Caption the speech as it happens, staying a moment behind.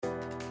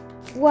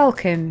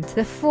Welcome to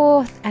the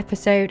fourth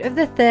episode of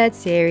the third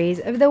series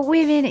of the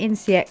Women in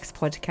CX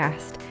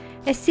podcast,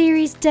 a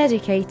series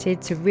dedicated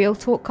to real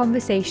talk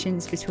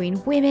conversations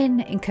between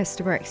women in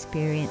customer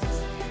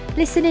experience.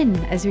 Listen in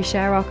as we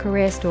share our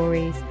career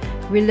stories,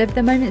 relive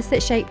the moments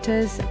that shaped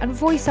us, and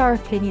voice our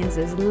opinions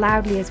as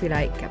loudly as we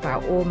like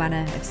about all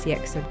manner of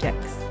CX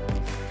subjects.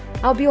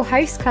 I'll be your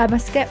host, Claire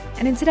Muscat,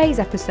 and in today's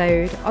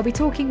episode, I'll be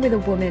talking with a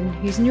woman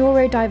whose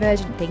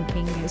neurodivergent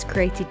thinking has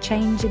created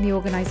change in the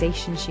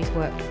organisation she's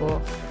worked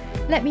for.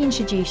 Let me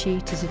introduce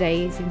you to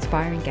today's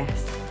inspiring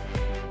guest.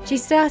 She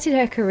started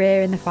her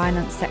career in the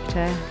finance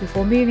sector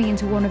before moving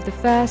into one of the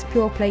first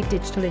pure-play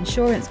digital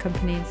insurance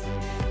companies.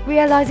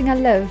 Realising a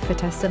love for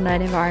test and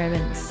learn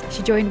environments,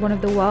 she joined one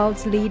of the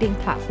world's leading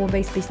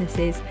platform-based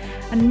businesses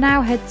and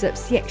now heads up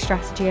CX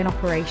strategy and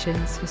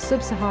operations for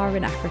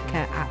Sub-Saharan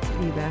Africa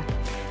at Uber.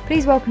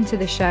 Please welcome to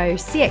the show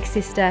CX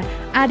sister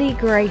Adi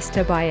Grace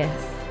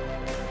Tobias.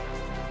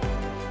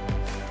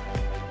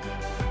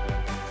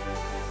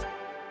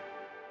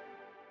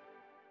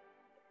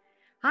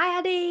 Hi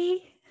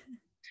Adi.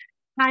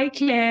 Hi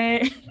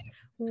Claire.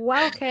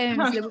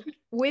 Welcome to the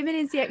Women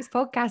in CX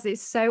podcast.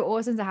 It's so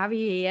awesome to have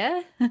you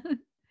here.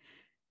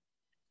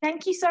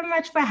 Thank you so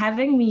much for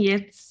having me.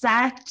 It's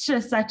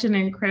such an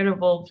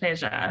incredible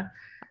pleasure.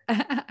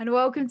 And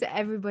welcome to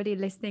everybody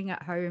listening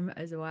at home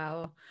as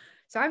well.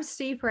 So I'm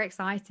super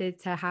excited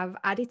to have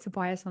Adi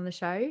Tobias on the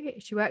show.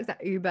 She works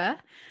at Uber.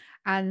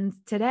 And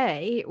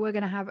today we're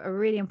going to have a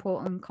really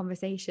important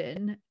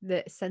conversation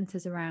that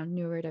centers around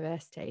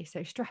neurodiversity.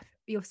 So strap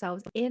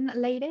yourselves in,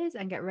 ladies,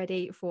 and get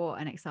ready for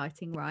an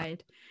exciting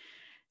ride.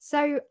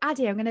 So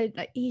Adi, I'm going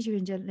to ease you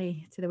in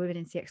gently to the Women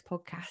in CX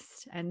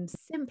podcast and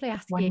simply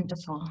ask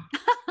Wonderful.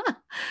 you,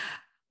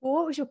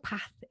 what was your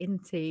path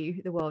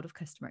into the world of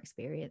customer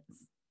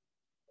experience?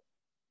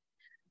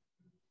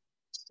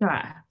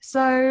 Sure.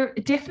 So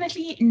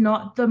definitely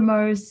not the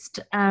most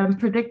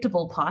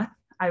predictable path,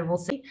 I will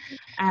say.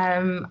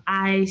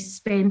 I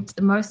spent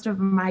most of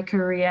my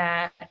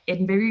career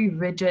in very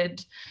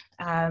rigid,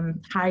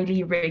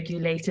 highly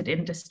regulated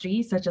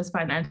industries such as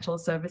financial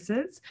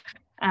services.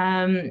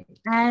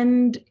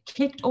 And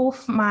kicked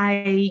off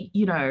my,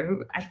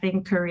 I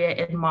think career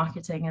in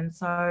marketing. And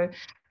so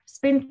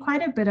spent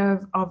quite a bit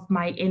of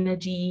my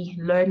energy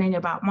learning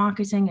about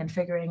marketing and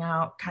figuring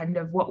out kind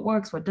of what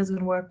works, what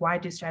doesn't work, why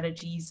do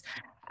strategies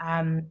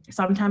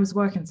sometimes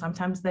work and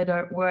sometimes they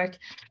don't work.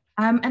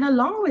 And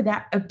along with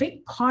that, a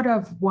big part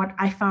of what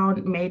I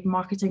found made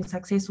marketing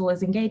successful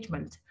is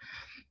engagement.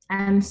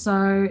 And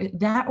so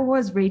that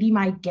was really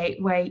my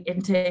gateway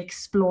into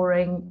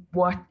exploring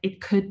what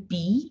it could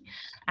be.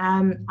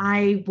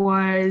 I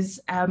was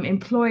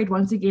employed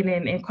once again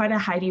in quite a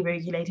highly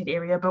regulated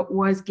area, but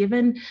was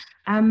given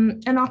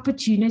an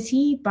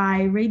opportunity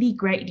by really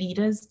great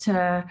leaders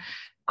to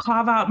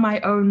carve out my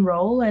own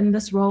role. And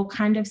this role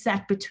kind of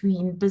sat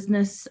between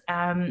business,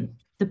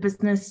 the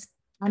business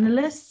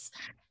analysts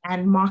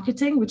and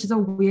marketing, which is a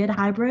weird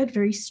hybrid,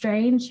 very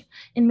strange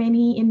in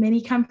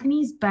many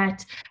companies.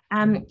 But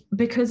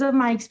because of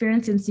my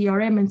experience in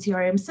CRM and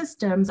CRM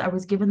systems, I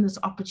was given this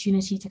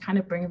opportunity to kind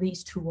of bring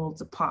these two worlds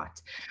apart.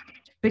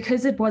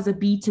 Because it was a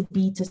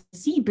B2B to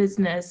C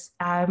business,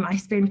 I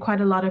spent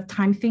quite a lot of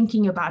time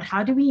thinking about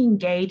how do we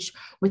engage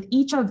with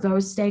each of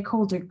those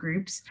stakeholder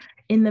groups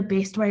in the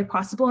best way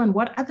possible, and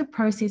what other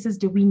processes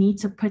do we need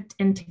to put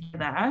in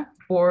together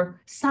or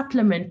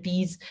supplement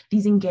these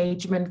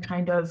engagement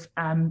kind of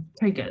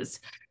triggers?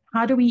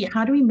 How do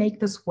we make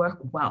this work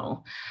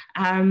well?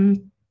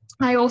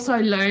 I also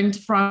learned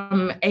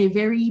from a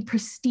very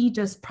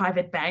prestigious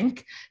private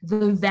bank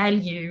the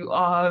value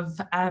of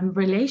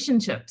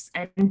relationships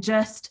and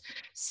just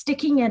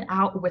sticking it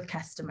out with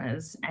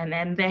customers. And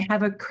then they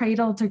have a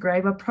cradle to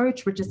grave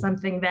approach, which is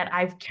something that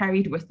I've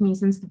carried with me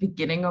since the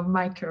beginning of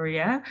my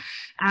career.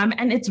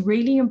 And it's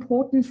really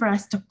important for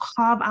us to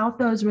carve out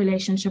those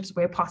relationships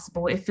where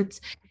possible. If it's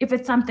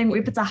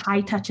a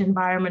high touch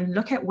environment,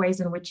 look at ways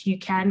in which you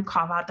can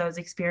carve out those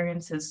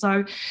experiences.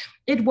 So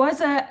it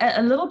was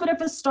a little bit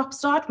of a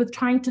stop-start with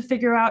trying to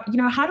figure out,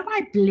 how do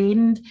I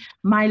blend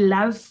my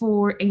love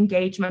for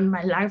engagement,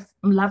 my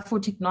love for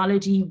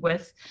technology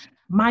with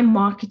my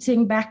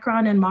marketing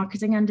background and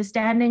marketing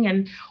understanding.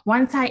 And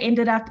once I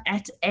ended up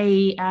at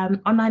a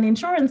online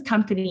insurance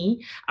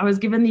company, I was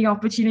given the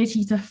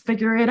opportunity to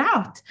figure it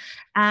out.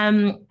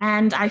 And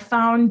I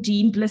found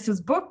Jean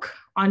Bliss's book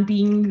on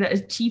being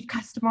the chief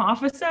customer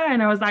officer.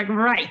 And I was like,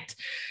 right,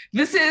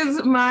 this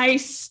is my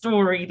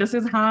story. This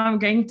is how I'm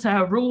going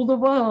to rule the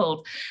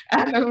world.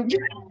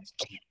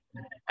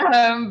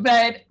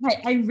 But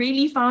I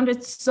really found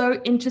it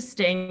so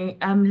interesting,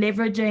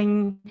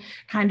 leveraging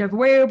kind of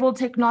wearable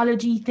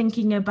technology,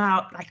 thinking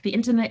about like the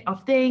Internet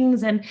of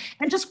Things and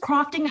just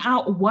crafting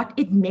out what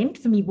it meant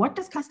for me. What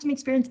does customer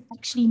experience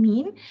actually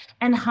mean?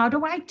 And how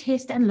do I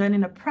test and learn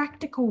in a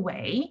practical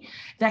way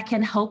that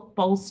can help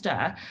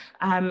bolster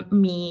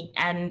me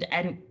and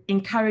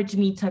encouraged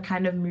me to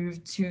kind of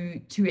move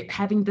to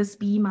having this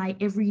be my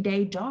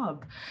everyday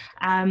job.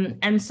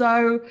 And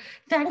so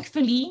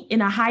thankfully,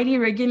 in a highly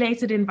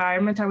regulated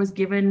environment, I was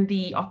given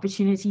the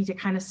opportunity to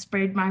kind of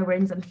spread my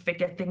wings and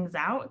figure things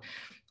out.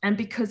 And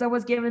because I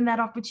was given that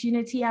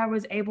opportunity, I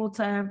was able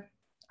to,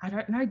 I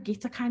don't know,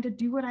 get to kind of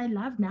do what I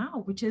love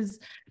now, which is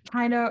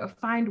trying to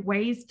find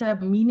ways to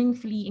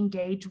meaningfully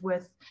engage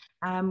with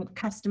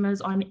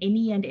customers on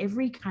any and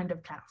every kind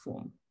of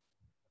platform.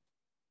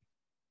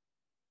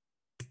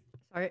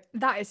 Sorry,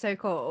 that is so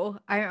cool.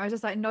 I was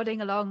just like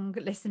nodding along,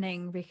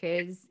 listening,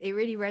 because it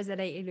really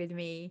resonated with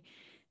me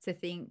to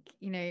think,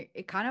 you know,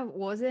 it kind of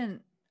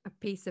wasn't a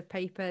piece of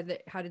paper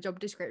that had a job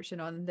description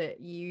on that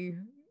you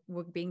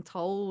were being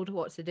told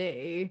what to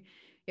do.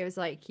 It was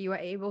like you were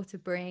able to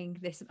bring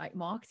this like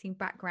marketing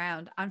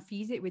background and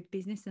fuse it with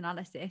business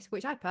analysis,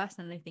 which I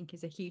personally think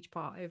is a huge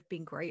part of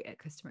being great at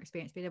customer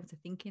experience, being able to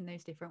think in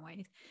those different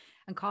ways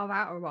and carve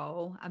out a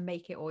role and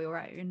make it all your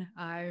own.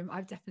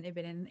 I've definitely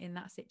been in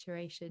that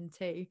situation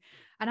too.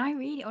 And I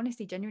really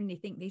honestly genuinely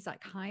think these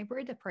like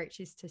hybrid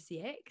approaches to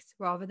CX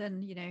rather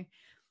than, you know,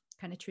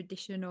 kind of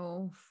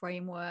traditional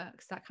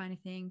frameworks, that kind of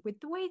thing, with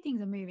the way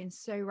things are moving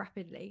so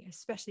rapidly,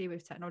 especially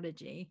with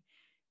technology,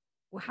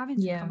 we're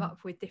having to come up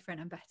with different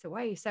and better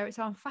ways. So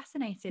I'm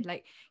fascinated,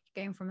 like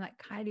going from like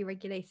highly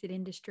regulated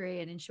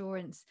industry and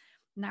insurance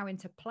now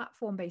into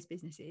platform-based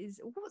businesses.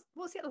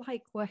 What's it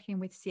like working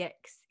with CX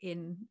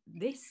in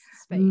this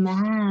space?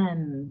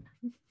 Man,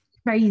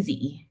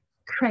 crazy,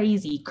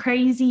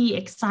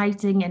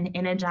 exciting and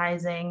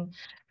energizing.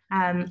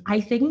 I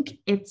think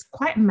it's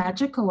quite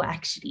magical,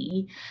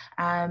 actually,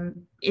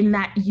 in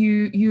that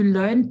you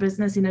learn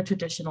business in a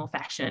traditional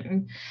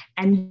fashion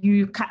and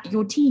you cut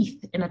your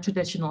teeth in a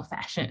traditional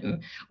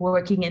fashion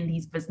working in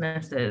these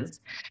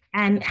businesses.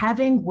 And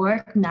having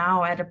worked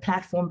now at a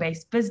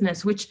platform-based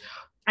business, which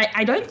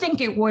I don't think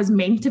it was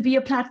meant to be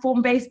a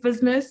platform-based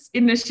business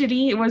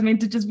initially. It was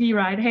meant to just be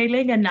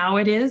ride-hailing, and now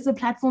it is a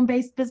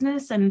platform-based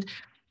business. And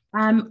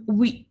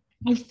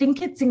I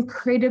think it's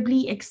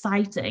incredibly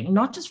exciting,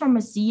 not just from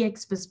a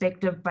CX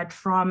perspective, but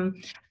from,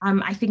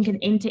 I think, an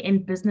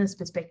end-to-end business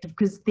perspective,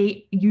 because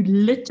you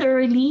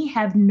literally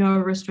have no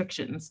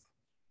restrictions.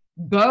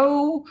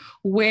 Go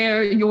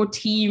where your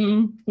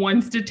team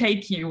wants to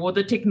take you or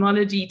the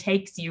technology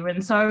takes you.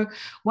 And so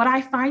what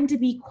I find to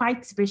be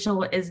quite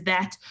special is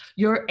that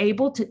you're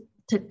able to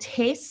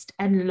test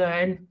and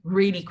learn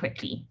really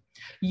quickly.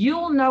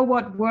 You'll know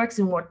what works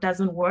and what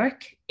doesn't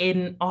work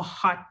in a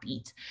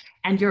heartbeat.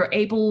 And you're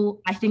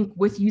able, I think,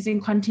 with using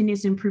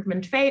continuous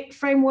improvement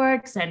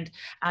frameworks and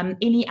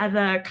any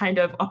other kind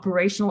of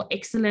operational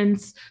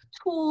excellence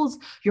tools,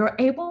 you're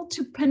able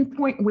to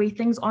pinpoint where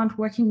things aren't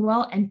working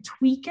well and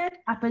tweak it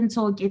up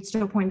until it gets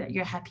to a point that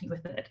you're happy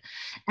with it.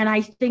 And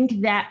I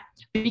think that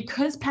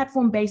because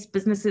platform-based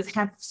businesses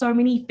have so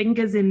many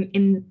fingers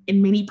in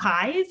many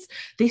pies,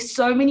 there's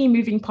so many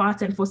moving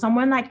parts. And for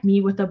someone like me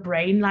with a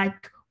brain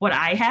like what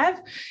I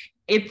have,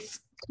 it's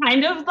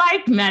kind of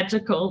like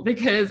magical,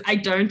 because I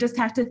don't just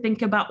have to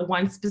think about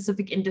one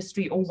specific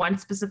industry or one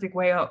specific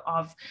way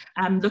of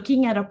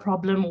looking at a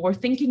problem or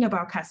thinking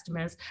about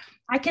customers.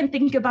 I can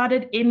think about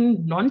it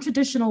in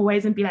non-traditional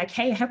ways and be like,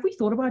 hey, have we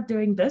thought about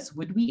doing this?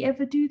 Would we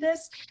ever do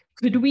this?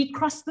 Could we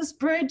cross this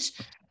bridge?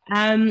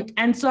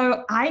 And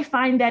so I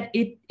find that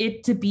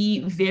it to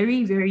be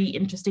very, very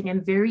interesting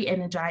and very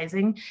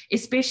energizing,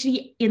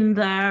 especially in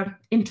the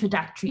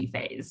introductory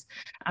phase.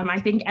 I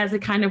think as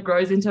it kind of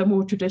grows into a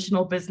more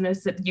traditional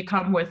business, it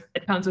comes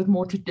with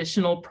more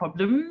traditional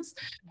problems.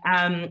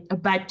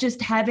 But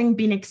just having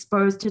been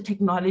exposed to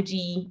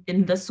technology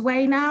in this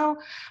way now,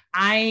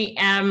 I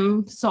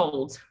am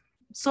sold.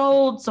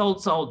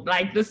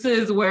 Like, this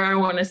is where I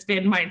want to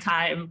spend my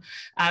time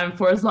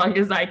for as long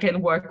as I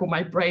can work, or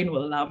my brain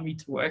will allow me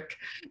to work.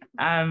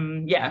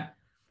 I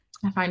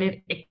find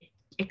it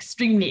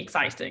extremely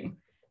exciting.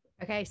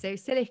 Okay, so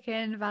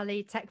Silicon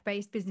Valley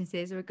tech-based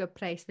businesses are a good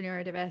place for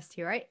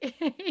neurodiversity, right?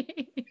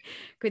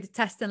 Good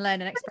test and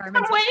learn and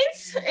experiment.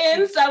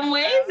 In some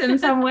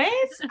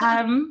ways.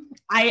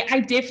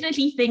 I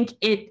definitely think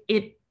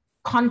it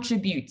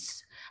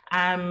contributes.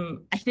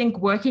 I think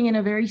working in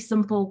a very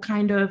simple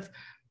kind of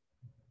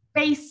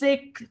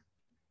basic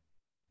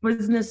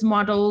business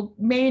model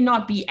may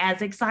not be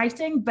as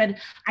exciting, but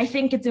I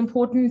think it's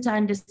important to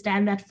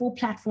understand that for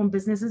platform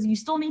businesses, you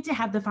still need to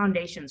have the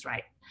foundations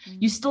right.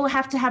 You still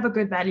have to have a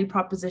good value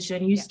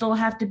proposition. You still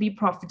have to be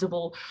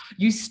profitable.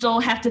 You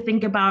still have to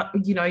think about,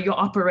 your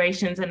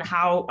operations and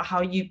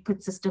how you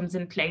put systems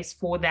in place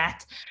for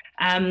that.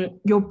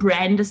 Your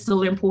brand is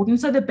still important.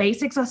 So the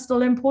basics are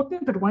still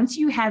important. But once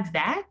you have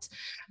that,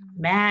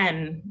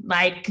 man,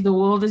 like, the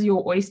world is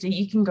your oyster.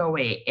 You can go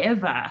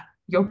wherever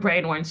your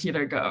brain wants you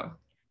to go.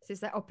 So is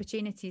there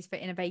opportunities for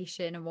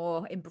innovation and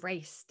more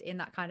embraced in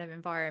that kind of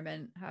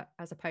environment,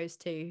 as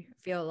opposed to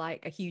feel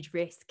like a huge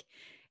risk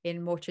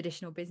in more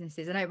traditional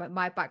businesses. I know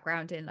my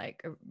background in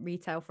like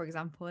retail, for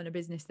example, and a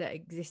business that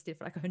existed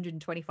for like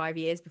 125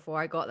 years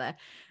before I got there,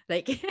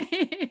 like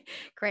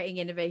creating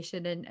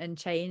innovation and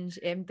change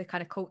in the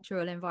kind of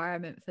cultural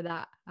environment for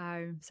that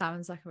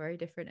sounds like a very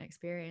different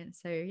experience.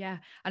 So yeah,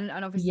 and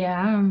obviously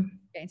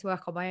getting to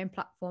work on my own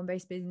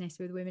platform-based business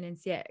with women in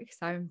CX,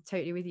 I'm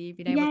totally with you.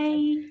 Being able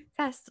to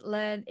test,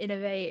 learn,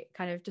 innovate,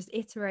 kind of just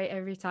iterate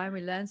every time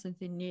we learn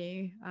something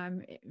new,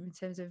 in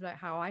terms of like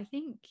how I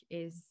think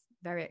is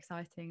very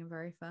exciting and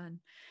very fun.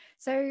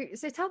 So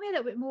tell me a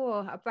little bit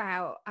more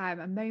about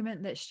a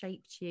moment that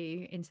shaped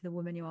you into the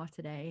woman you are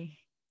today.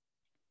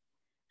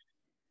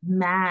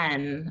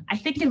 Man, I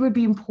think it would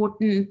be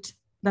important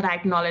that I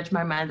acknowledge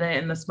my mother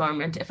in this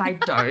moment. If I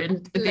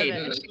don't,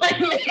 then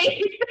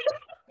I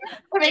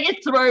may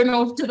get thrown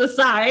off to the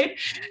side.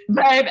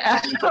 But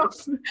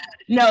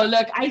no,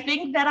 look, I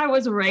think that I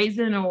was raised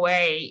in a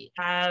way,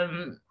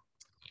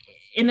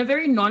 in a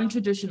very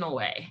non-traditional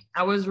way.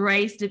 I was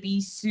raised to be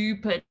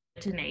super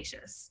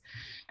tenacious,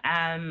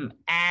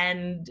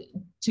 and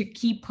to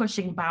keep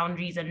pushing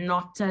boundaries and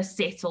not to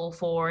settle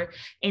for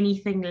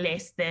anything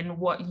less than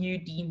what you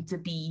deem to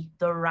be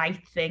the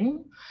right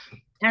thing.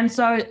 And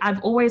so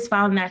I've always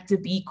found that to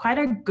be quite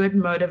a good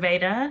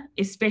motivator,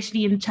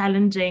 especially in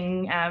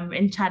challenging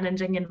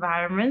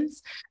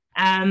environments.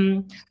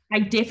 I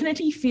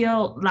definitely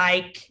feel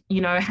like,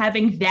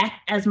 having that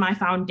as my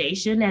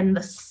foundation and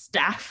the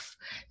stuff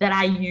that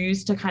I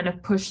use to kind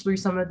of push through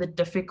some of the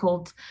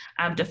difficult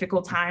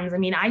times. I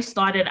mean, I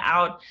started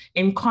out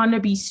in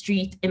Carnaby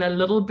Street in a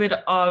little bit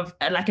of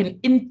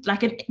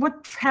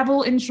what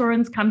travel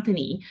insurance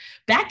company.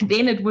 Back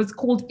then it was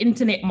called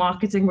internet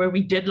marketing, where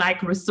we did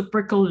like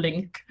reciprocal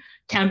link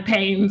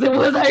campaigns. It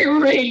was like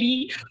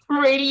really,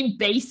 really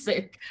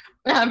basic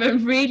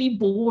and really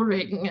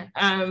boring.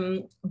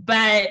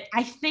 But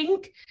I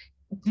think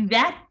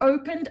that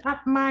opened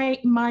up my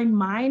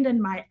mind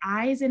and my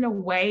eyes in a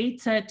way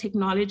to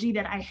technology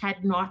that I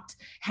had not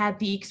had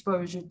the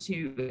exposure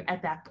to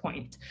at that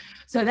point.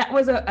 So that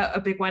was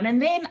a big one.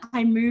 And then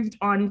I moved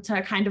on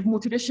to kind of more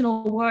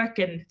traditional work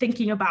and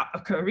thinking about a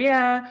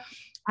career.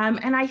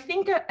 And I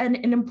think an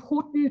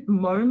important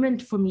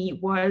moment for me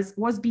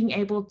was being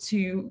able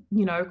to,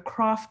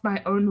 craft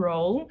my own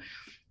role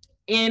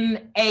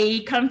in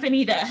a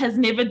company that has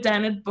never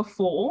done it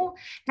before,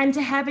 and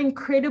to have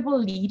incredible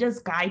leaders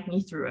guide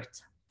me through it.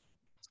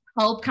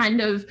 Help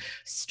kind of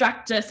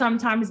structure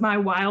sometimes my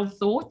wild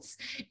thoughts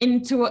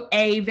into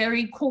a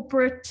very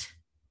corporate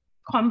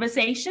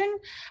conversation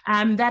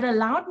that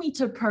allowed me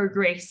to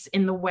progress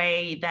in the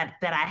way that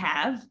I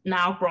have.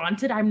 Now,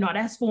 granted, I'm not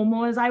as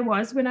formal as I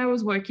was when I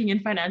was working in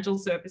financial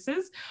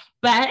services,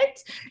 but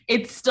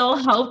it still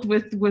helped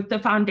with the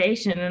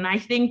foundation. And I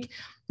think,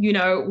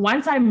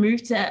 once I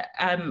moved to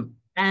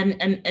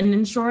an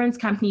insurance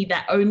company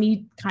that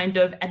only kind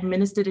of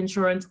administered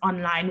insurance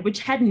online, which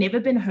had never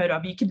been heard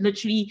of. You could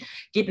literally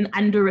get an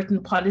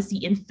underwritten policy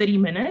in 30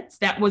 minutes.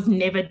 That was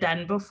never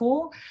done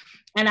before.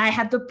 And I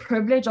had the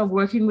privilege of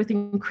working with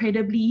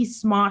incredibly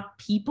smart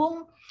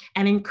people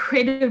and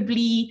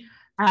incredibly,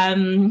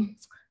 the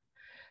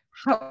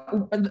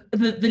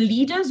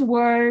leaders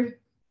were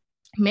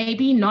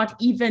maybe not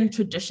even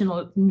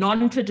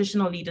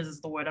non-traditional leaders is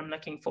the word I'm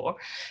looking for.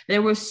 They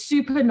were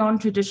super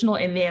non-traditional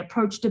in their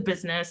approach to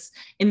business,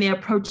 in their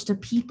approach to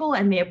people,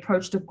 and their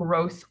approach to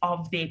growth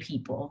of their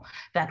people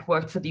that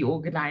worked for the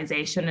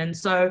organization. And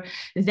so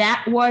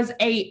that was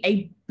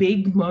a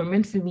big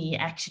moment for me,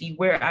 actually,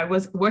 where I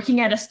was working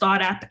at a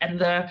startup and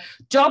the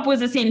job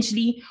was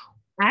essentially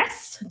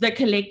us, the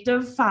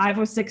collective 5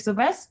 or 6 of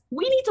us.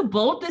 We need to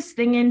build this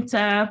thing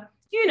into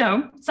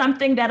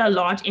something that a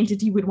large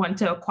entity would want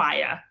to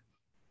acquire.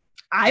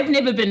 I've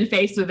never been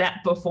faced with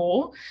that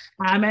before.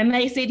 And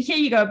they said, here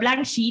you go,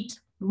 blank sheet,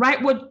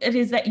 write what it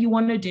is that you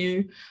want to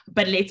do,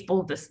 but let's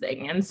build this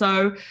thing. And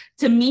so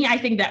to me, I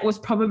think that was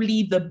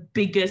probably the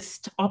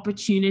biggest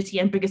opportunity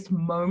and biggest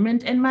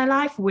moment in my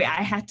life where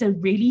I had to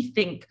really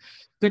think,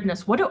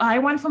 goodness, what do I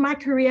want for my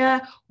career?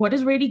 What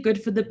is really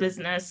good for the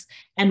business?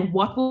 And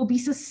what will be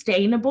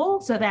sustainable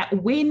so that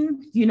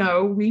when,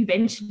 we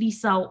eventually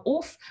sell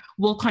off,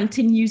 we'll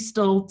continue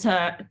still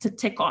to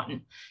tick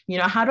on?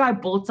 How do I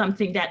build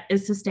something that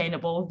is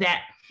sustainable,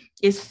 that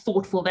is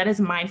thoughtful, that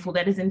is mindful,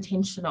 that is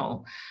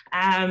intentional?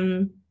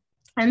 And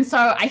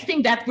so I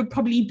think that would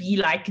probably be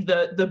like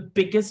the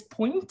biggest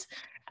point.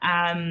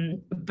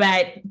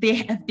 But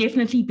there have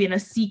definitely been a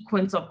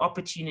sequence of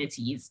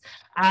opportunities.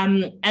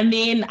 And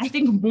then I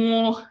think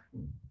more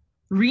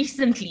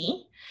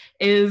recently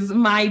is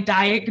my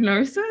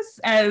diagnosis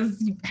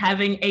as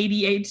having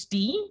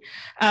ADHD.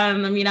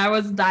 I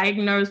was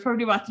diagnosed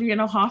probably about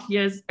 3.5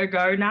 years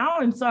ago now.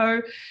 And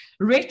so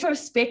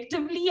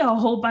retrospectively, a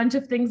whole bunch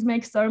of things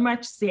make so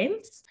much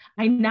sense.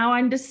 I now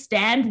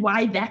understand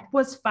why that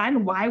was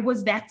fun. Why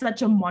was that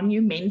such a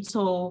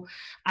monumental,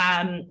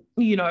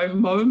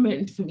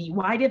 moment for me?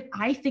 Why did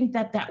I think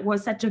that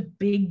was such a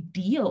big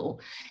deal?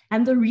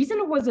 And the reason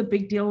it was a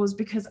big deal was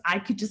because I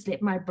could just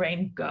let my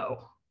brain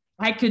go.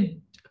 I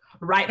could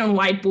write on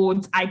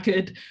whiteboards. I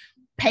could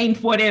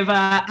paint, whatever.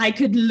 I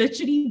could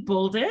literally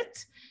build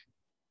it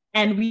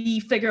and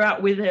we figure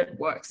out whether it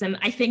works. And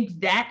I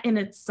think that in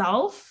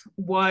itself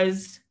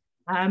was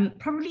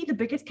probably the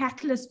biggest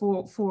catalyst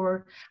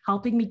for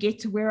helping me get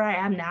to where I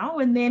am now.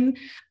 And then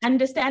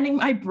understanding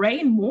my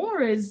brain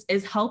more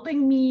is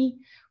helping me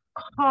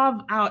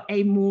carve out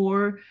a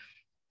more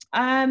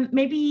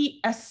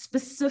maybe a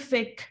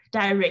specific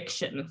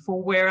direction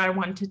for where I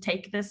want to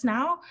take this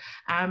now.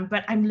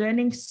 But I'm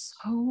learning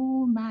so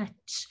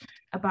much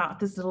about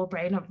this little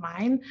brain of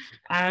mine.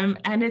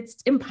 And it's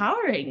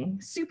empowering,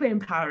 super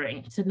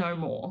empowering to know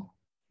more.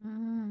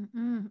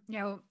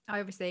 Yeah, well, I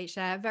obviously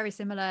share very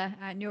similar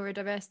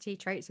neurodiversity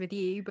traits with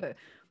you, but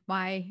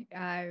mine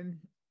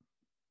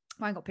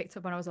got picked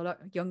up when I was a lot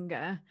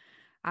younger,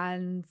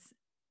 and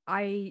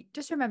I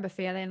just remember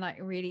feeling like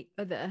really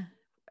other,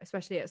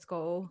 especially at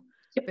school,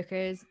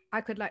 because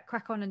I could like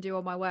crack on and do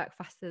all my work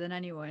faster than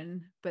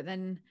anyone, but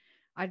then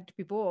I'd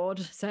be bored,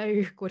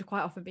 so would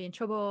quite often be in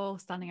trouble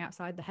standing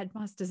outside the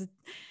headmaster's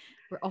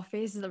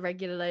office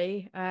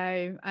regularly,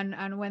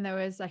 and when there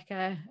was like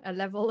a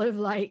level of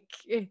like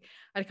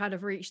I kind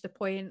of reached the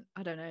point,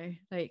 I don't know,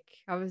 like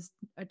I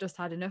just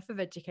had enough of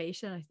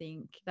education. I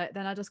think that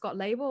then I just got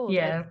labeled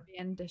as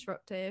being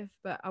disruptive,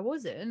 but I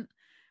wasn't.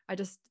 I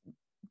just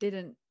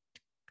didn't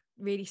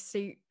really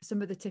suit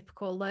some of the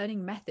typical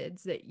learning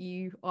methods that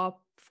you are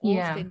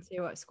forced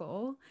into at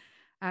school,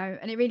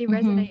 and it really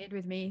resonated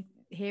with me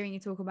hearing you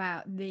talk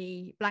about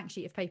the blank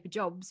sheet of paper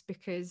jobs,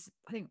 because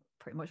I think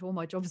pretty much all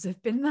my jobs have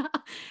been that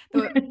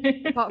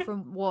apart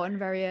from one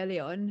very early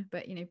on.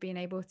 But you know, being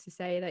able to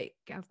say like,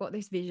 I've got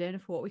this vision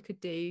of what we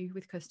could do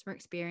with customer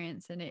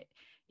experience, and it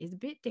is a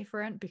bit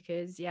different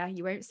because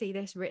you won't see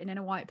this written in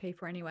a white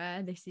paper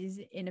anywhere. This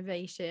is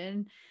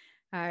innovation.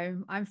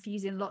 I'm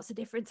fusing lots of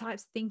different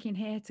types of thinking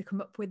here to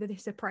come up with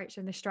this approach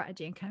and this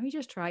strategy, and can we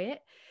just try it?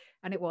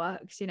 And it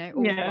works, you know.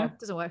 It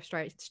doesn't work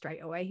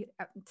straight away.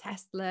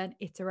 Test, learn,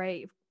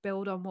 iterate,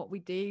 build on what we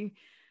do.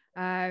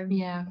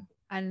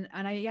 And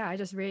I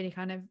just really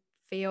kind of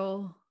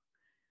feel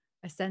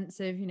a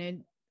sense of, you know,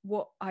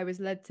 what I was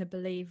led to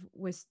believe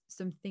was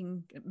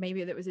something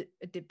maybe that was a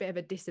bit of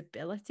a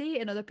disability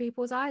in other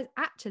people's eyes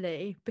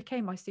actually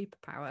became my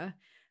superpower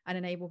and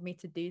enabled me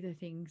to do the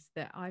things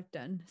that I've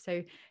done.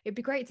 So it'd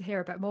be great to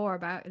hear more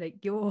about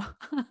like your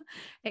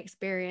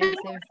experience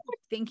of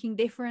thinking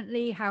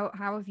differently. How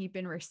have you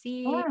been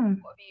received? What have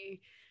you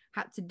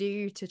had to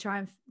do to try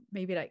and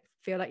maybe like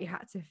feel like you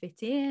had to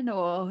fit in,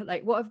 or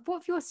like what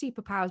have your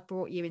superpowers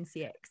brought you in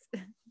CX?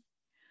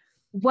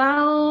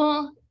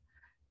 Well,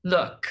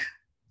 look,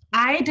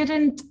 I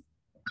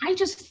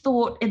just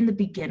thought in the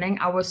beginning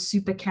I was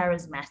super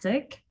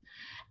charismatic,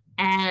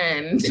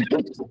 and super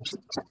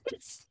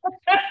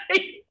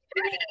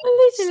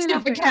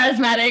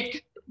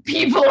charismatic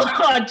people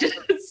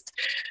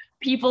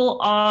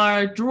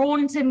are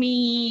drawn to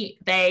me.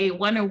 They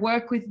want to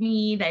work with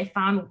me. They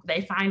find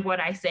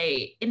what I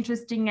say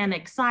interesting and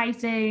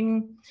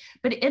exciting.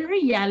 But in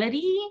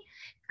reality,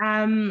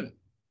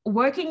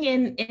 working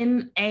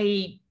in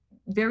a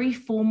very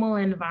formal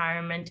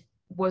environment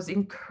was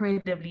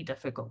incredibly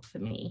difficult for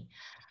me.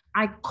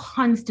 I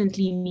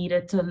constantly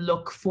needed to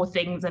look for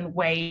things and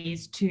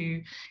ways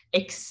to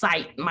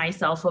excite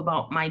myself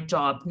about my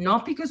job,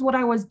 not because what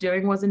I was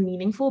doing wasn't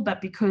meaningful,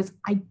 but because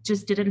I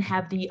just didn't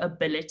have the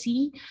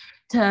ability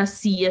to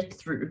see it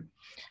through.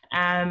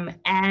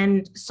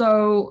 And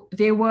so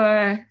there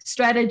were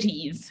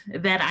strategies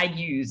that I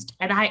used,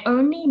 and I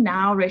only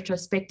now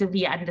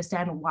retrospectively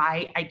understand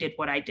why I did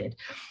what I did.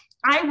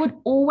 I would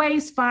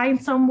always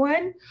find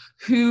someone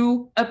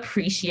who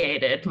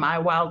appreciated my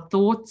wild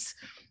thoughts.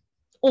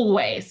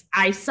 Always.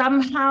 I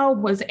somehow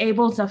was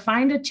able to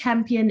find a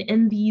champion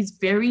in these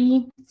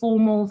very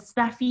formal,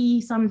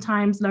 stuffy,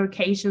 sometimes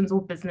locations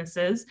or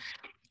businesses.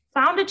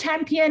 Found a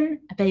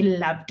champion, they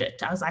loved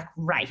it. I was like,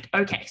 right,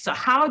 okay, so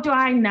how do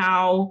I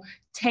now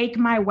take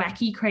my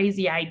wacky,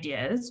 crazy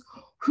ideas?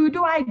 Who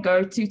do I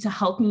go to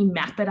help me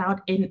map it out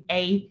in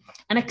an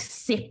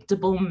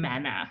acceptable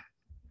manner?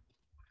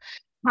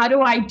 How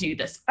do I do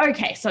this?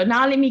 Okay, so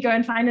now let me go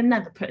and find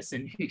another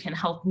person who can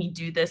help me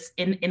do this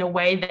in a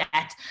way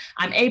that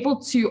I'm able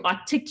to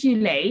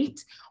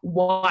articulate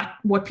what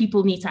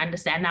people need to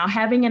understand. Now,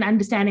 having an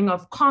understanding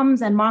of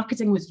comms and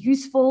marketing was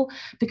useful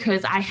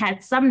because I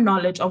had some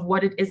knowledge of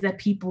what it is that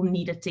people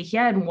needed to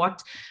hear and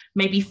what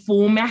maybe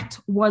format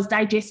was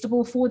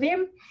digestible for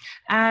them.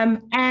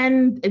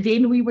 And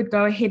then we would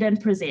go ahead and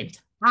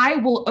present. I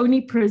will only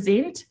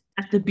present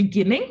at the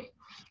beginning,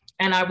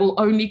 and I will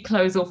only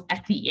close off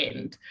at the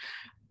end.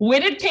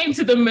 When it came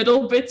to the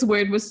middle bits where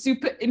it was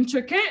super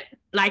intricate,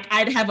 like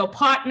I'd have a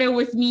partner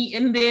with me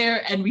in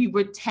there and we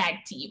would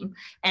tag team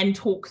and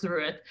talk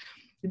through it.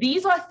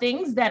 These are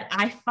things that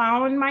I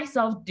found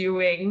myself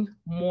doing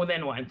more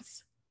than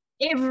once.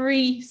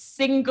 Every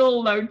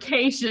single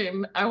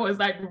location, I was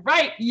like,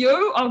 right,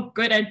 you are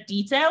good at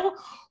detail.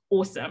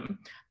 Awesome.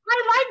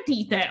 I like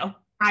detail.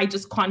 I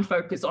just can't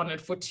focus on it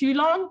for too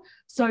long.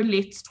 So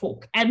let's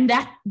talk. And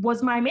that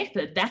was my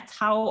method. That's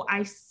how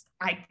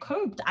I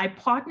coped. I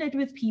partnered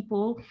with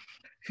people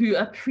who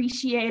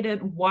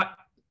appreciated what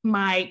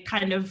my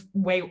kind of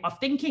way of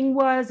thinking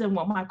was and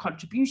what my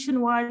contribution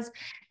was,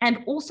 and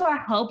also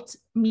helped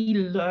me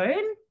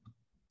learn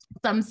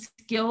some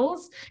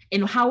skills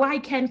in how I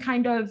can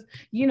kind of,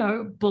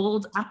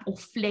 build up or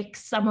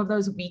flex some of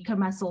those weaker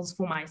muscles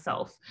for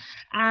myself.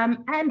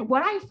 And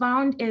what I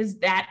found is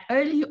that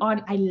early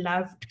on, I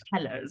loved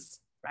colors,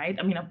 right?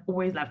 I mean, I've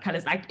always loved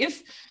colors. Like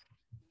if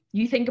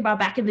you think about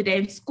back in the day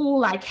in school,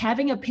 like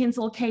having a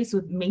pencil case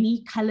with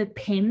many colored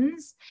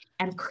pens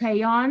and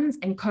crayons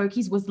and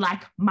cookies was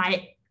like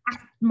my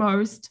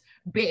utmost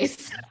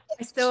best.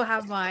 I still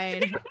have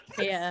mine.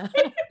 Yeah.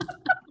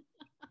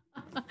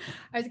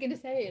 I was going to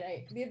say,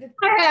 like,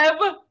 I have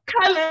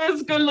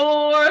colors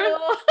galore.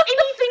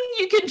 Anything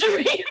you can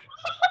dream.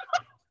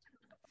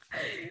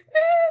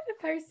 The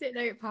post-it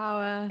note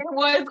power. It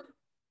was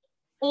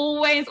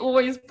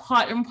always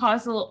part and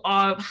parcel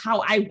of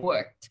how I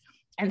worked.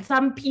 And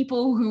some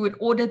people who would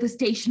order the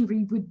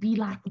stationery would be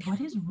like, what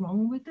is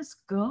wrong with this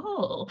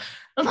girl?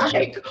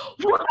 Like,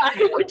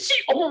 why would she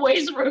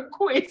always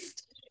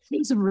request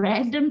these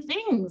random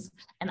things?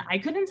 And I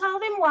couldn't tell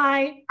them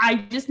why.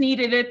 I just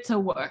needed it to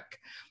work.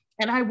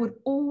 And I would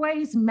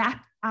always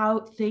map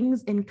out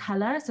things in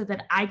color so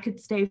that I could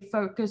stay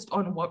focused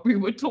on what we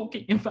were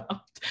talking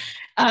about.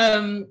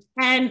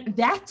 And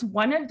that's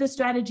one of the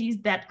strategies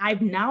that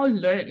I've now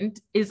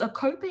learned is a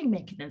coping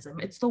mechanism.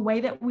 It's the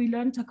way that we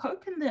learn to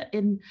cope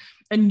in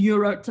a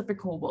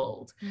neurotypical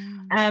world.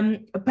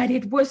 But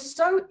it was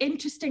so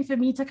interesting for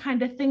me to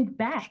kind of think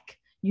back,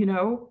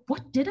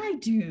 what did I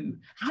do?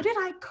 How did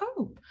I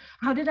cope?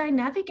 How did I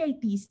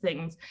navigate these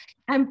things?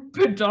 And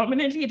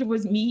predominantly it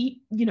was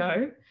me,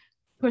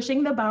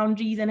 pushing the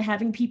boundaries and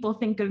having people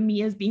think of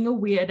me as being a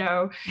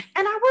weirdo.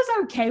 And I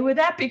was okay with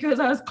that because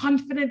I was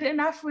confident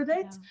enough with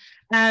it.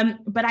 Yeah.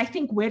 But I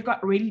think where it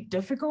got really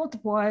difficult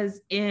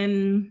was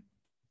in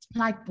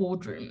like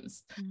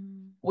boardrooms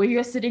where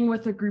you're sitting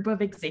with a group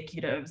of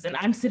executives and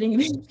I'm sitting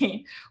there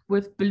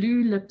with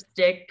blue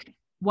lipstick,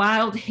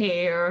 wild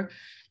hair,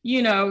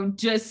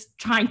 just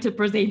trying to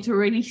present a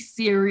really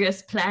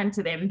serious plan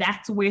to them.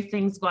 That's where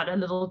things got a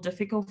little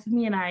difficult for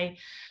me. And I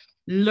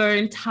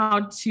learned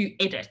how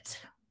to edit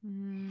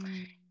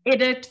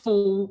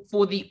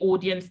for the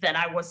audience that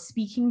I was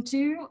speaking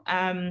to.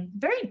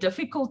 Very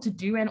difficult to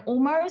do and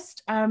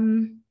almost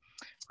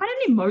it's quite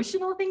an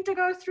emotional thing to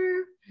go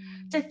through,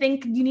 to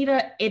think you need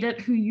to edit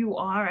who you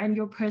are and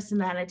your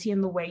personality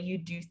and the way you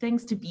do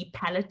things to be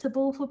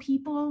palatable for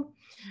people.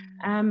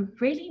 I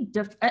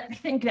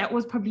think that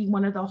was probably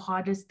one of the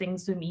hardest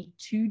things for me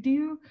to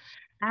do.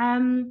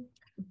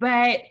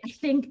 But I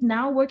think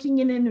now working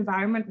in an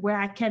environment where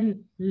I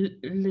can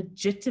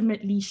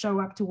legitimately show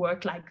up to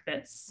work like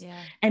this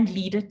and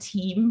lead a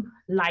team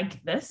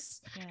like this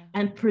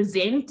and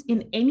present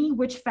in any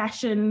which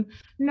fashion,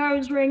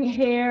 nose ring,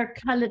 hair,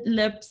 colored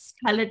lips,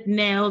 colored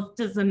nails,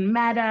 doesn't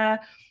matter.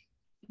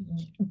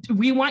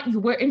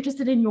 We're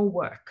interested in your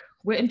work.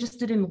 We're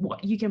interested in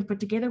what you can put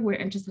together. We're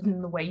interested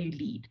in the way you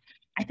lead.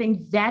 I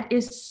think that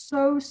is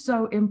so,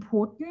 so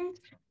important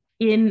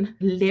in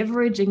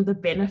leveraging the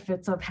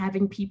benefits of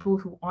having people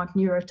who aren't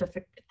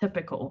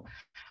neurotypical,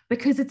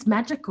 because it's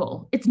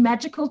magical. It's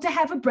magical to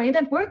have a brain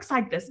that works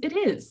like this. It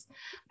is.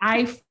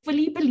 I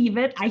fully believe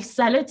it. I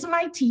sell it to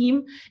my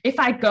team. If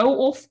I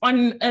go off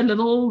on a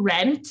little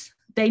rant,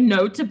 they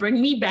know to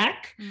bring me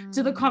back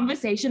to the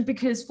conversation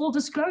because, full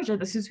disclosure,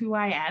 this is who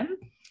I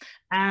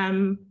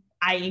am.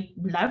 I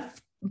love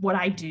what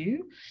I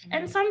do.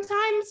 And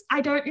sometimes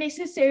I can't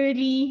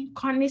necessarily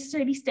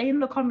stay in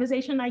the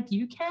conversation like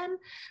you can,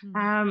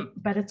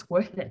 but it's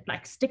worth it.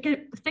 Like stick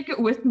it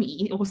with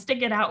me or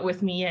stick it out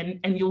with me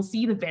and you'll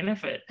see the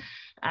benefit.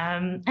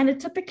 And it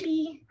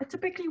typically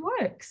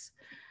works.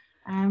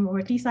 Or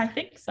at least I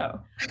think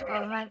so.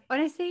 Oh man,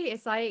 honestly,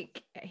 it's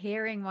like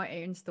hearing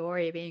my own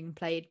story being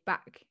played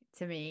back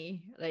to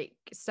me. Like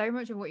so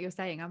much of what you're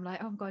saying, I'm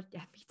like, oh God,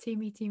 yeah,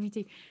 me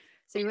too.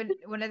 So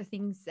one of the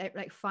things,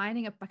 like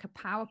finding a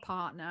power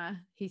partner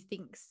who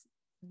thinks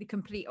the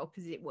complete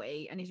opposite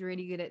way and is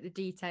really good at the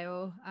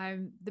detail.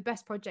 The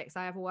best projects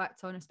I ever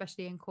worked on,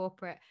 especially in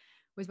corporate,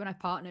 was when I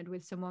partnered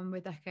with someone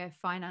with like a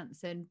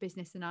finance and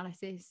business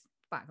analysis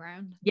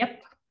background.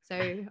 Yep.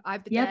 So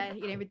I've been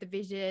there, with the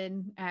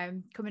vision,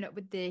 coming up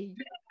with these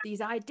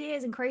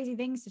ideas and crazy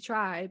things to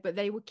try, but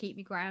they would keep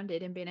me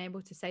grounded and being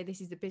able to say,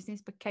 this is the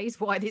business case,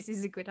 why this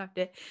is a good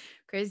idea.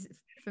 Because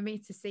for me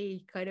to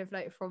see kind of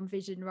like from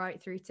vision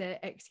right through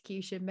to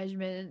execution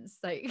measurements,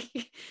 like,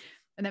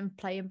 and then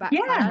playing back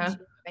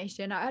financial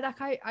information.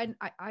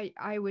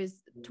 I was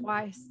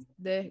twice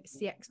the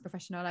CX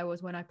professional I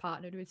was when I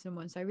partnered with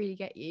someone. So I really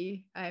get you.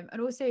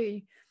 And also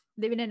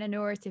living in a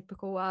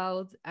neurotypical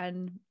world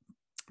and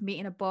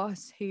meeting a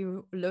boss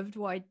who loved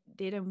what I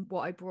did and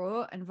what I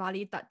brought and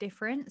valued that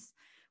difference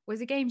was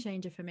a game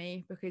changer for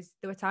me, because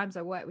there were times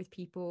I worked with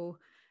people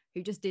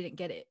who just didn't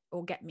get it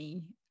or get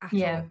me at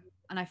all.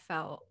 And I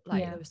felt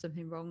like there was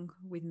something wrong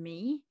with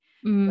me.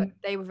 But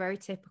they were very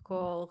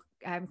typical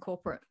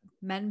corporate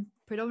men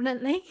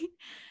predominantly.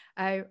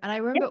 And I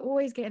remember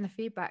always getting the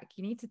feedback,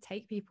 you need to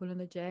take people on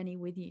the journey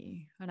with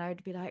you. And I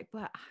would be like,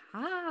 but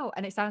how?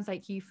 And it sounds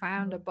like you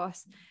found a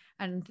boss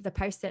and the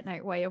post-it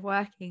note way of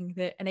working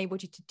that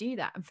enabled you to do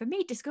that. And for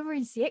me,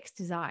 discovering CX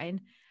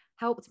design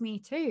helped me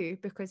too,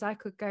 because I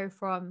could go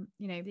from,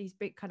 you know, these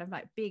big kind of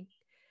like big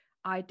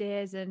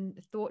ideas and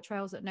thought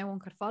trails that no one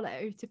could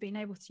follow to being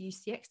able to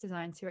use CX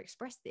design to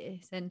express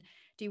this and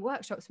do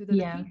workshops with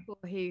other people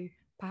who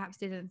perhaps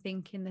didn't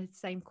think in the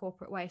same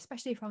corporate way,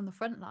 especially from the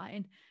front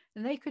line,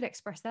 and they could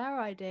express their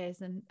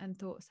ideas and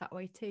thoughts that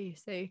way too.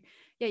 So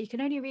yeah, you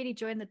can only really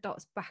join the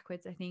dots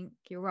backwards. I think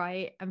you're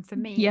right. And for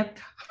me,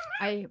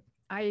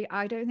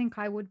 I don't think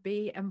I would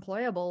be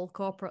employable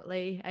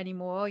corporately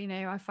anymore. You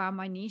know, I found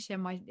my niche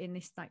in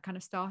this like kind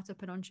of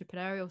startup and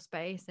entrepreneurial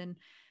space, and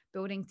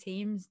building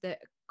teams that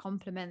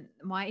complement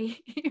my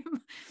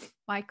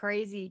my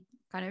crazy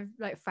kind of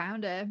like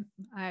founder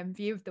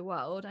view of the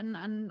world.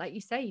 And like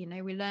you say, you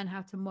know, we learn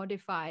how to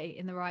modify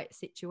in the right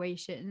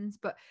situations,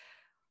 but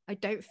I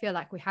don't feel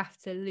like we have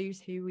to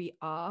lose who we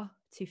are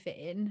to fit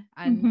in.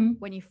 And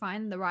when you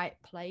find the right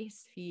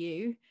place for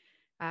you,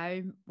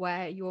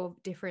 where your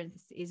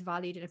difference is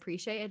valued and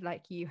appreciated,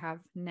 like you have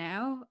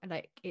now,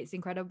 like it's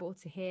incredible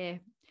to hear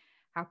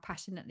how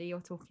passionately you're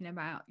talking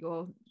about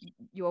your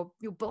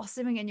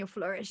blossoming and your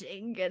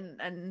flourishing,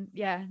 and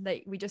yeah,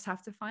 like we just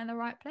have to find the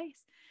right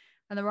place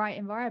and the right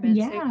environment.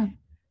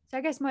 So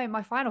I guess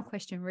my final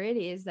question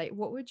really is like,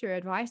 what would your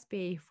advice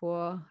be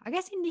for, I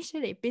guess,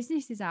 initially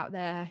businesses out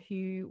there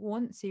who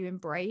want to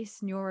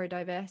embrace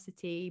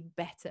neurodiversity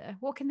better?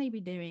 What can they be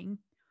doing?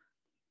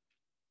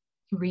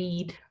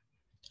 Read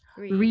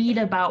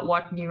about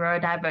what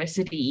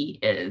neurodiversity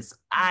is.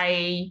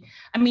 I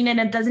mean, and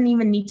it doesn't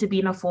even need to be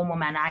in a formal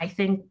manner. I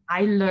think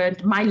my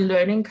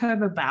learning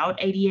curve about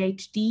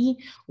ADHD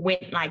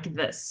went like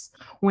this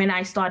when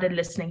I started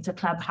listening to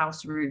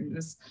Clubhouse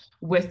rooms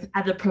with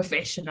other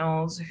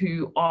professionals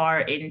who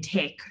are in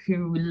tech,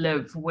 who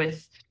live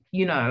with,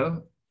 you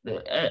know,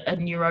 a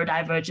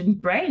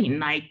neurodivergent brain.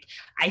 Like,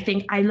 I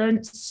think I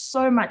learned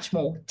so much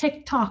more.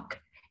 TikTok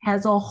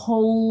has a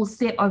whole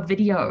set of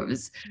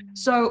videos.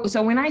 So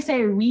when I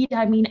say read,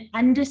 I mean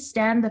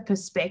understand the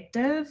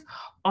perspective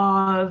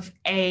of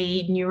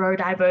a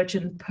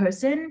neurodivergent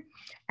person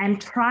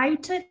and try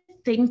to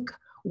think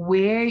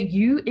where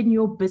you in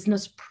your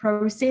business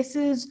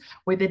processes,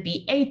 whether it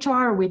be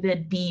HR,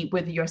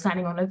 whether you're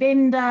signing on a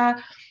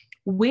vendor,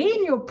 where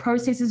in your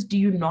processes do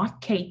you not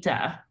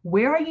cater?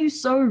 Where are you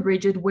so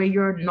rigid where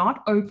you're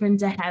not open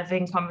to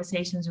having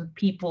conversations with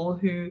people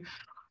who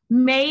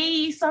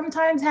may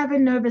sometimes have a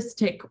nervous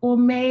tick, or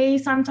may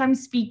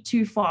sometimes speak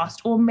too fast,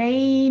 or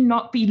may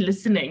not be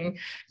listening,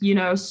 you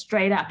know,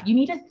 straight up. You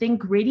need to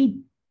think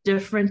really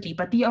differently.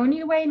 But the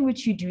only way in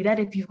which you do that,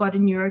 if you've got a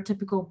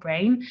neurotypical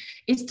brain,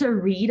 is to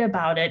read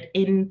about it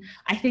in,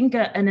 I think,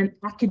 in an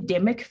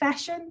academic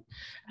fashion,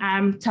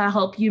 to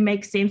help you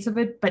make sense of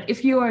it. But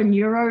if you're a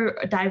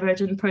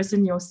neurodivergent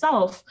person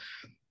yourself,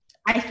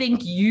 I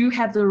think you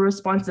have the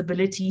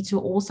responsibility to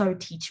also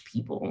teach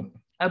people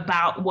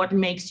about what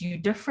makes you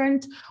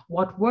different,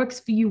 what works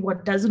for you,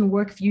 what doesn't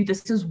work for you.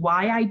 This is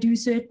why I do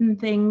certain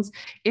things.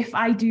 If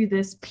I do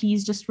this,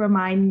 please just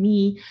remind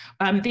me.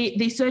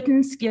 There's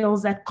certain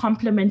skills that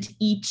complement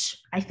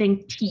each, I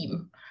think,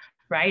 team,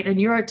 right? A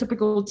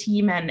neurotypical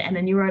team and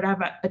a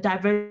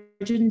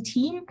neurodivergent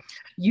team,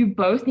 you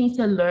both need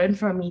to learn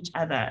from each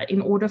other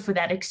in order for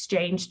that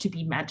exchange to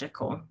be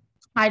magical.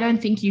 I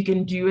don't think you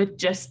can do it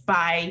just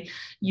by,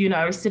 you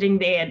know, sitting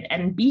there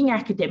and being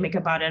academic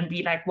about it and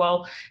be like,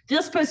 well,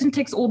 this person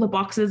ticks all the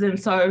boxes, and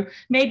so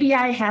maybe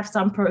I have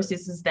some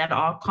processes that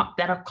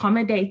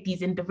accommodate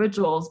these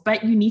individuals.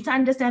 But you need to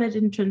understand it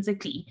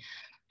intrinsically.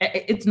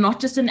 It's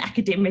not just an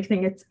academic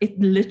thing. It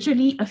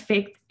literally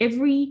affects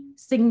every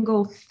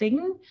single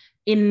thing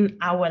in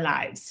our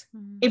lives.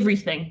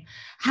 Everything.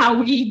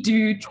 How we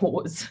do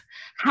chores,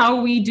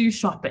 how we do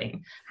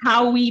shopping,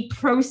 how we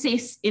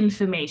process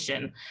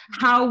information,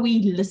 how we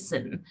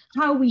listen,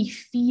 how we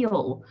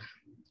feel.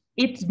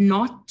 It's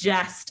not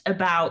just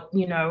about,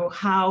 you know,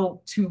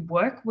 how to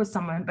work with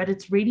someone, but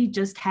it's really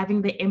just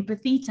having the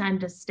empathy to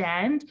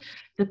understand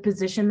the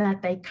position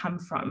that they come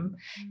from.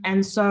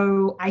 And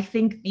so I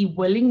think the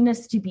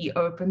willingness to be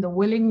open, the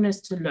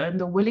willingness to learn,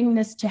 the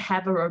willingness to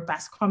have a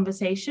robust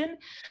conversation,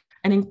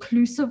 an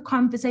inclusive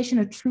conversation,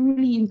 a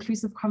truly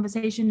inclusive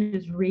conversation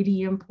is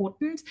really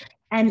important.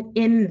 And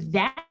in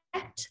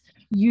that,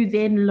 you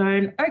then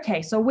learn,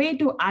 okay, so where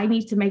do I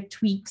need to make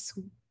tweaks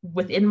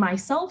within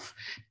myself?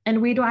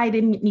 And where do I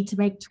then need to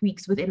make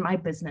tweaks within my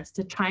business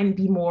to try and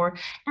be more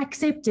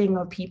accepting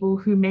of people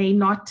who may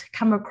not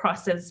come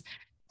across as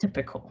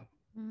typical?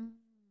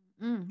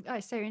 Oh,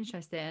 it's so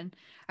interesting.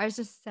 I was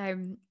just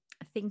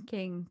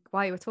thinking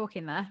while you were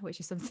talking there, which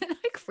is something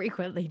I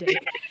frequently do,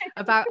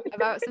 about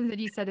something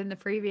you said in the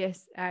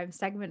previous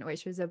segment,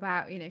 which was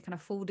about, you know, kind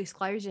of full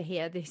disclosure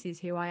here. This is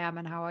who I am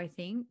and how I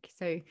think.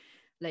 So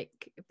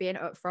like being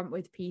upfront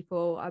with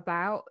people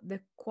about the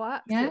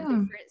quirks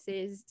and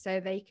differences so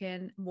they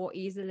can more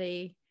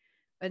easily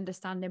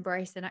understand,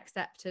 embrace and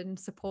accept and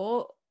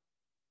support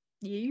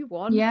you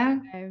won. Yeah.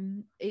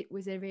 It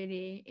was a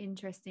really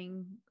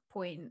interesting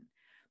point,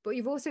 but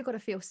you've also got to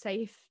feel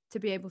safe to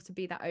be able to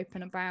be that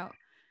open about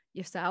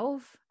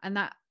yourself, and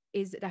that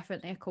is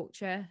definitely a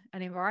culture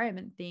and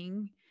environment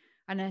thing.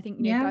 And I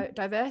think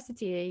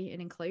diversity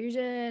and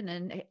inclusion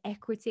and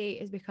equity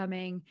is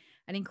becoming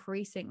an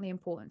increasingly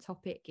important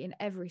topic in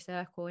every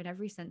circle, in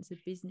every sense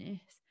of business.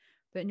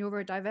 But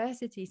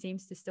neurodiversity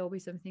seems to still be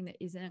something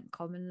that isn't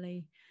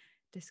commonly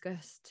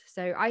discussed.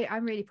 So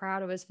I'm really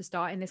proud of us for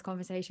starting this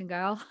conversation,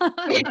 girl.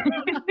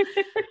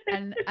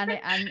 and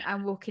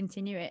we'll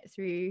continue it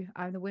through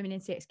the Women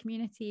in CX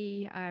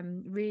community.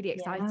 I'm really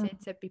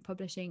excited to be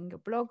publishing a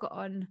blog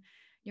on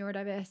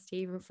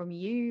neurodiversity from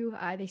you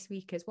this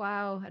week as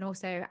well, and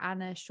also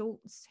Anna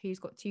Schultz, who's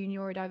got 2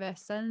 neurodiverse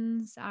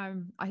sons. I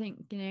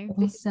think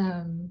this is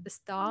the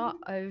start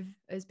of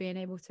us being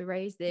able to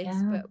raise this,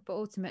 but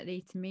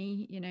ultimately to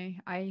me,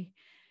 I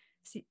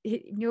see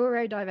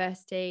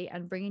neurodiversity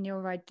and bringing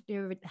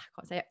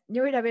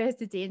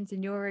neurodiversity into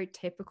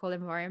neurotypical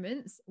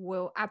environments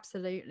will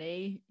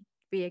absolutely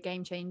be a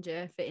game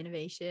changer for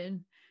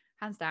innovation,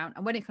 hands down.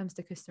 And when it comes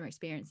to customer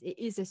experience, it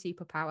is a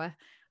superpower.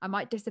 I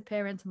might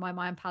disappear into my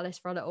mind palace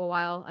for a little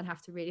while and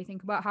have to really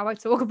think about how I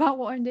talk about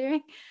what I'm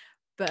doing,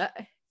 but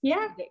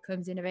it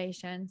comes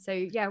innovation.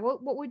 So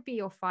what would be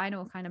your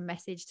final kind of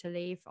message to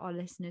leave our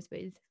listeners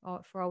with,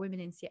 or for our women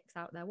in CX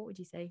out there? What would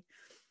you say?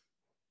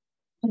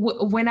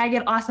 When I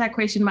get asked that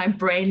question, my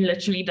brain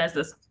literally does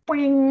this,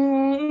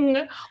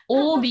 boing,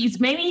 all these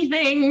many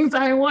things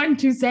I want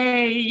to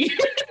say.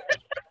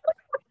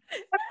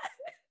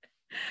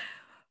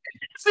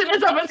 As soon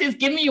as someone says,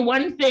 give me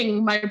one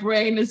thing, my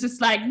brain is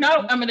just like,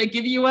 no, I'm going to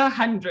give you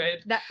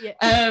 100.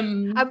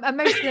 And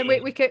most of them,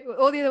 we could,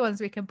 all the other ones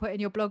we can put in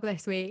your blog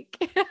this week.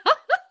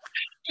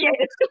 Yes.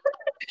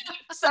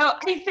 So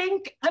I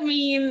think,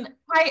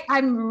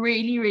 I'm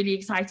really, really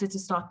excited to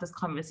start this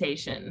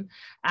conversation.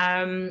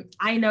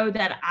 I know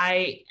that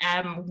I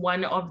am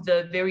one of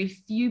the very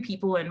few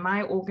people in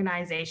my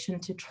organization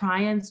to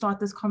try and start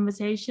this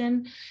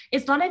conversation.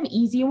 It's not an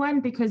easy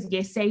one because,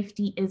 yes,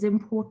 safety is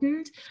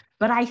important,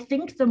 but I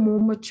think the more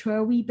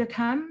mature we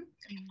become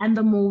and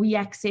the more we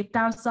accept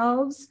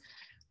ourselves,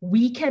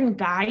 we can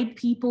guide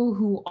people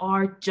who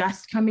are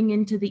just coming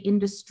into the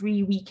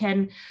industry. We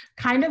can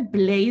kind of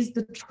blaze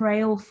the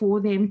trail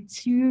for them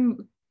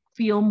to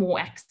feel more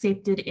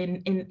accepted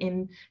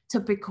in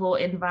typical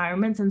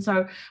environments. And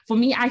so for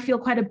me, I feel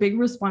quite a big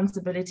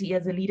responsibility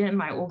as a leader in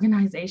my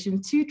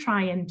organization to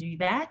try and do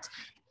that.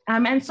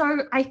 And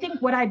so I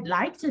think what I'd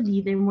like to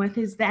leave them with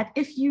is that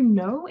if you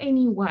know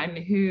anyone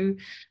who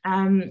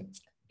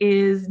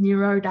is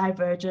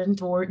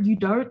neurodivergent, or you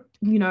don't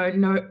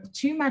know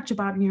too much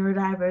about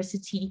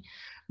neurodiversity,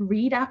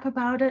 read up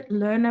about it,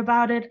 learn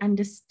about it,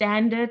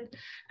 understand it.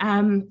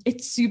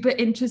 It's super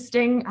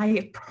interesting.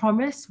 I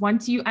promise,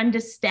 once you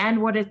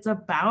understand what it's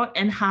about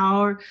and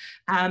how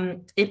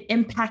it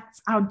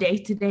impacts our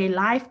day-to-day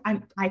life,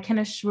 I can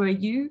assure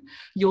you,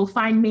 you'll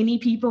find many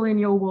people in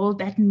your world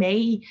that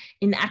may,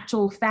 in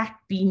actual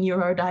fact, be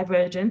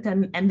neurodivergent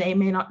and they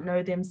may not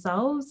know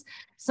themselves.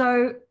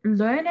 So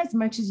learn as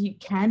much as you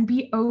can,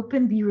 be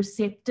open, be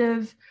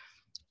receptive,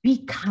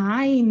 be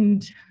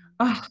kind.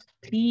 Oh,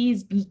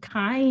 please be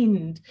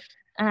kind.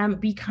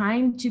 Be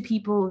kind to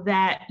people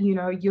that,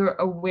 you're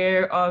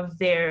aware of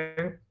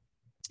their,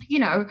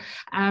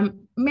 I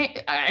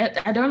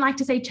don't like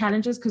to say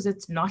challenges because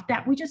it's not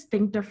that. We just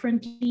think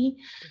differently.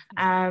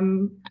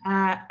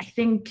 I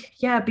think,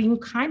 being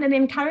kind and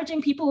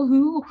encouraging people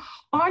who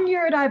are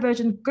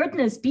neurodivergent.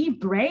 Goodness, be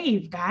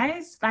brave,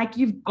 guys. Like,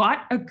 you've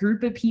got a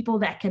group of people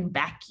that can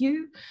back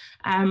you.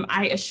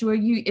 I assure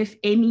you, if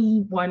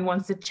anyone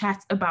wants to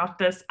chat about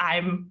this,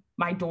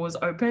 my door's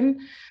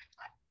open.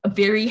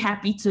 Very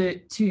happy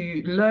to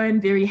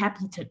learn, very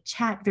happy to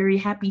chat, very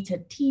happy to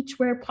teach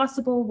where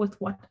possible with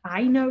what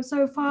I know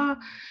so far.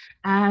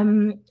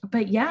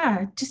 But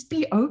just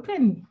be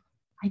open,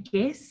 I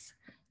guess.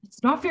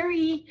 It's not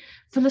very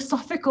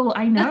philosophical,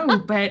 I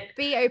know, but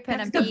be open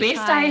and the be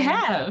best kind. I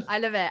have. I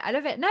love it.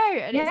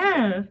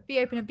 No, be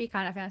open and be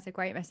kind. I think that's a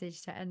great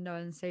message to end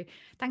on. So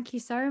thank you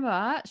so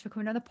much for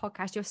coming on the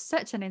podcast. You're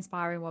such an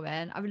inspiring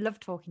woman. I would love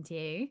talking to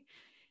you.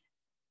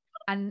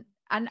 And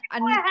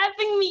for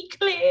having me,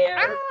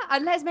 Claire.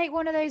 And let's make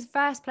one of those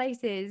first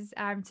places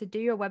to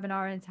do a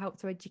webinar and to help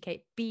to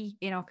educate, be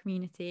in our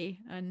community.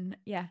 And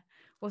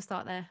we'll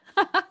start there.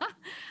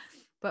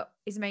 But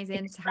it's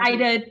amazing.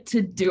 Excited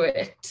to do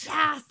it.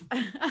 Yes.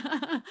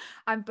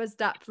 I'm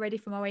buzzed up, ready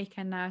for my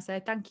weekend now. So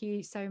thank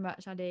you so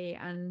much, Addie.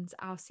 And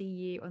I'll see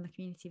you on the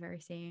community very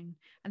soon.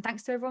 And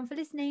thanks to everyone for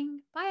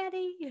listening. Bye,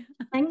 Addie.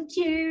 Thank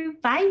you.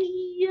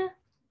 Bye.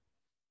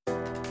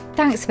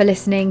 Thanks for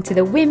listening to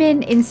the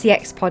Women in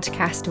CX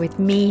podcast with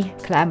me,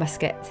 Claire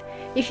Muscat.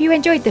 If you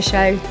enjoyed the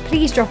show,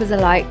 please drop us a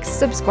like,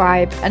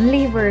 subscribe, and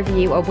leave a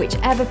review on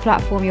whichever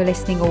platform you're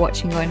listening or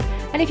watching on.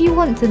 And if you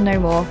want to know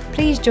more,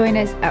 please join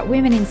us at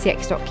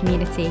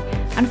womenincx.community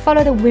and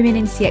follow the Women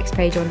in CX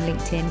page on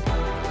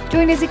LinkedIn.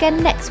 Join us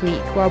again next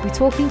week where I'll be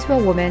talking to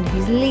a woman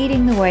who's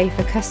leading the way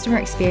for customer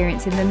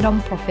experience in the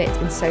non-profit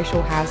and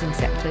social housing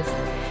sectors.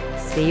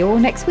 See you all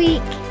next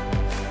week.